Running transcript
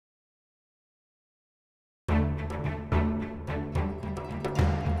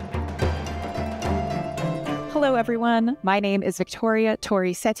Hello, everyone. My name is Victoria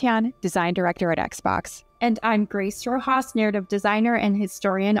Tory Setian, Design Director at Xbox. And I'm Grace Rojas, Narrative Designer and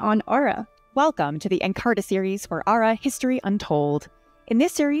Historian on Aura. Welcome to the Encarta Series for Aura History Untold. In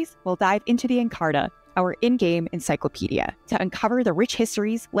this series, we'll dive into the Encarta, our in-game encyclopedia, to uncover the rich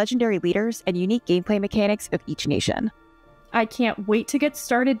histories, legendary leaders, and unique gameplay mechanics of each nation. I can't wait to get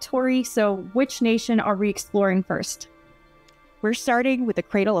started, Tory, so which nation are we exploring first? We're starting with the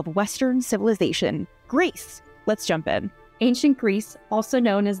cradle of Western civilization, Greece. Let's jump in. Ancient Greece, also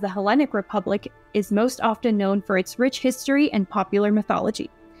known as the Hellenic Republic, is most often known for its rich history and popular mythology.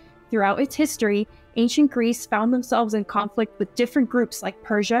 Throughout its history, ancient Greece found themselves in conflict with different groups like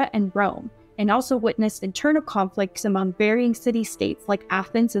Persia and Rome, and also witnessed internal conflicts among varying city-states like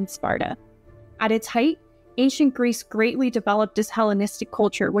Athens and Sparta. At its height, ancient Greece greatly developed its Hellenistic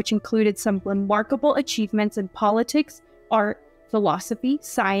culture, which included some remarkable achievements in politics, art, philosophy,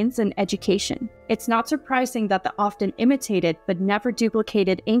 science, and education. It's not surprising that the often imitated but never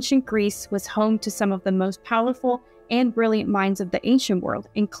duplicated ancient Greece was home to some of the most powerful and brilliant minds of the ancient world,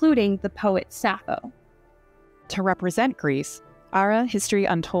 including the poet Sappho. To represent Greece, Aura History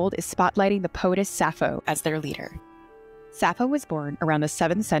Untold is spotlighting the poetess Sappho as their leader. Sappho was born around the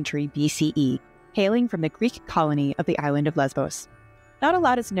 7th century BCE, hailing from the Greek colony of the island of Lesbos. Not a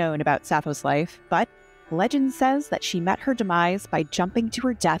lot is known about Sappho's life, but legend says that she met her demise by jumping to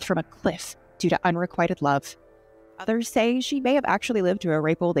her death from a cliff due to unrequited love. Others say she may have actually lived to a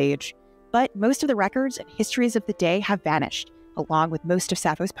ripe old age, but most of the records and histories of the day have vanished, along with most of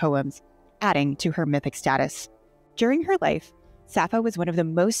Sappho's poems, adding to her mythic status. During her life, Sappho was one of the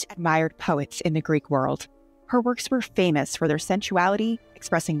most admired poets in the Greek world. Her works were famous for their sensuality,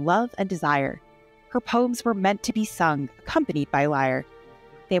 expressing love and desire. Her poems were meant to be sung, accompanied by lyre.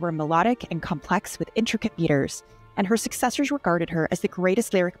 They were melodic and complex with intricate meters, and her successors regarded her as the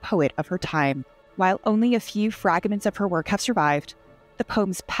greatest lyric poet of her time. While only a few fragments of her work have survived, the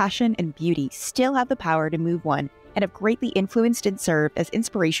poem's passion and beauty still have the power to move one and have greatly influenced and served as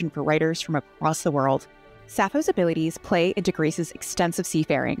inspiration for writers from across the world. Sappho's abilities play into Greece's extensive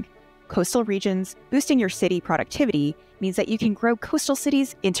seafaring. Coastal regions boosting your city productivity means that you can grow coastal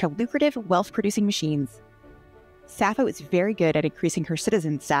cities into lucrative, wealth-producing machines. Sappho is very good at increasing her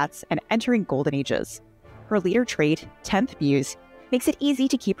citizen stats and entering golden ages. Her leader trait, 10th Muse, makes it easy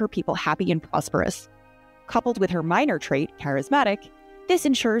to keep her people happy and prosperous. Coupled with her minor trait, charismatic, this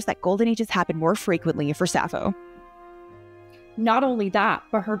ensures that golden ages happen more frequently for Sappho. Not only that,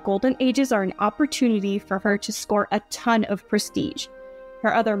 but her golden ages are an opportunity for her to score a ton of prestige.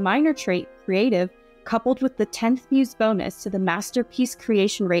 Her other minor trait, creative, coupled with the 10th Muse bonus to the masterpiece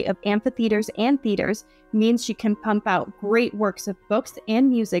creation rate of amphitheaters and theaters, means she can pump out great works of books and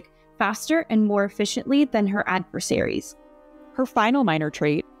music faster and more efficiently than her adversaries. Her final minor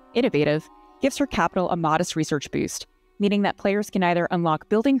trait, innovative, gives her capital a modest research boost, meaning that players can either unlock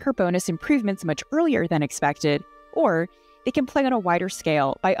building her bonus improvements much earlier than expected, or they can play on a wider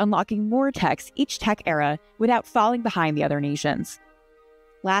scale by unlocking more techs each tech era without falling behind the other nations.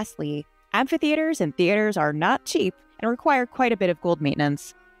 Lastly, amphitheaters and theaters are not cheap and require quite a bit of gold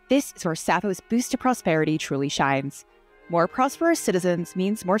maintenance. This is where Sappho's boost to prosperity truly shines. More prosperous citizens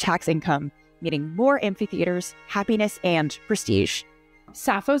means more tax income, meaning more amphitheaters, happiness, and prestige.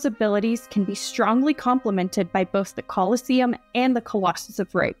 Sappho's abilities can be strongly complemented by both the Colosseum and the Colossus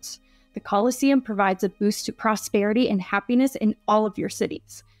of Rhodes. The Colosseum provides a boost to prosperity and happiness in all of your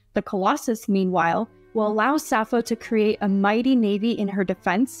cities. The Colossus, meanwhile, will allow Sappho to create a mighty navy in her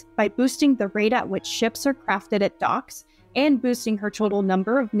defense by boosting the rate at which ships are crafted at docks and boosting her total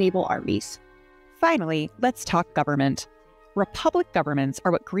number of naval armies. Finally, let's talk government. Republic governments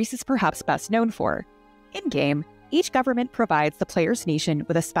are what Greece is perhaps best known for. In-game, each government provides the player's nation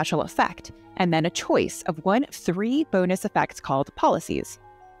with a special effect, and then a choice of one of 3 bonus effects called policies.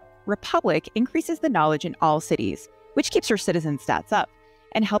 Republic increases the knowledge in all cities, which keeps your citizen stats up,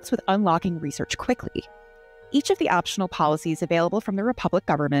 and helps with unlocking research quickly. Each of the optional policies available from the Republic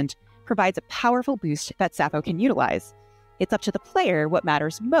government provides a powerful boost that Sappho can utilize. It's up to the player what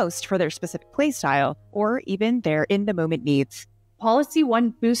matters most for their specific playstyle, or even their in-the-moment needs. Policy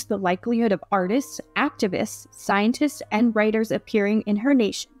 1 boosts the likelihood of artists, activists, scientists, and writers appearing in her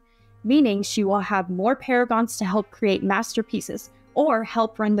nation, meaning she will have more paragons to help create masterpieces or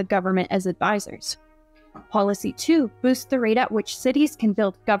help run the government as advisors. Policy 2 boosts the rate at which cities can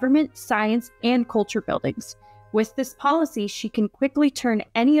build government, science, and culture buildings. With this policy, she can quickly turn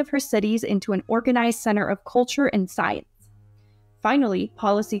any of her cities into an organized center of culture and science. Finally,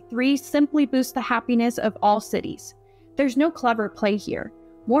 Policy 3 simply boosts the happiness of all cities. There's no clever play here.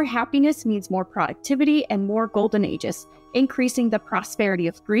 More happiness means more productivity and more golden ages, increasing the prosperity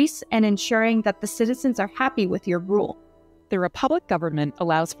of Greece and ensuring that the citizens are happy with your rule. The Republic government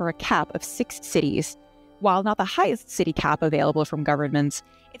allows for a cap of 6 cities. While not the highest city cap available from governments,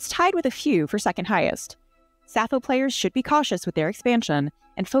 it's tied with a few for second highest. Sappho players should be cautious with their expansion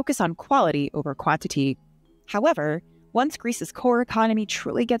and focus on quality over quantity. However, once Greece's core economy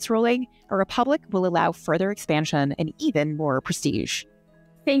truly gets rolling, a republic will allow further expansion and even more prestige.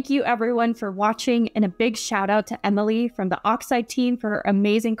 Thank you everyone for watching, and a big shout out to Emily from the Oxide team for her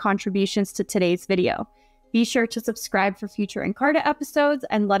amazing contributions to today's video. Be sure to subscribe for future Encarta episodes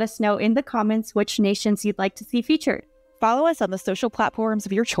and let us know in the comments which nations you'd like to see featured. Follow us on the social platforms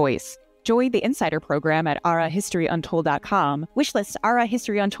of your choice. Join the Insider program at arahistoryuntold.com, wishlist Ara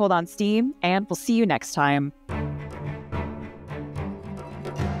History Untold on Steam, and we'll see you next time.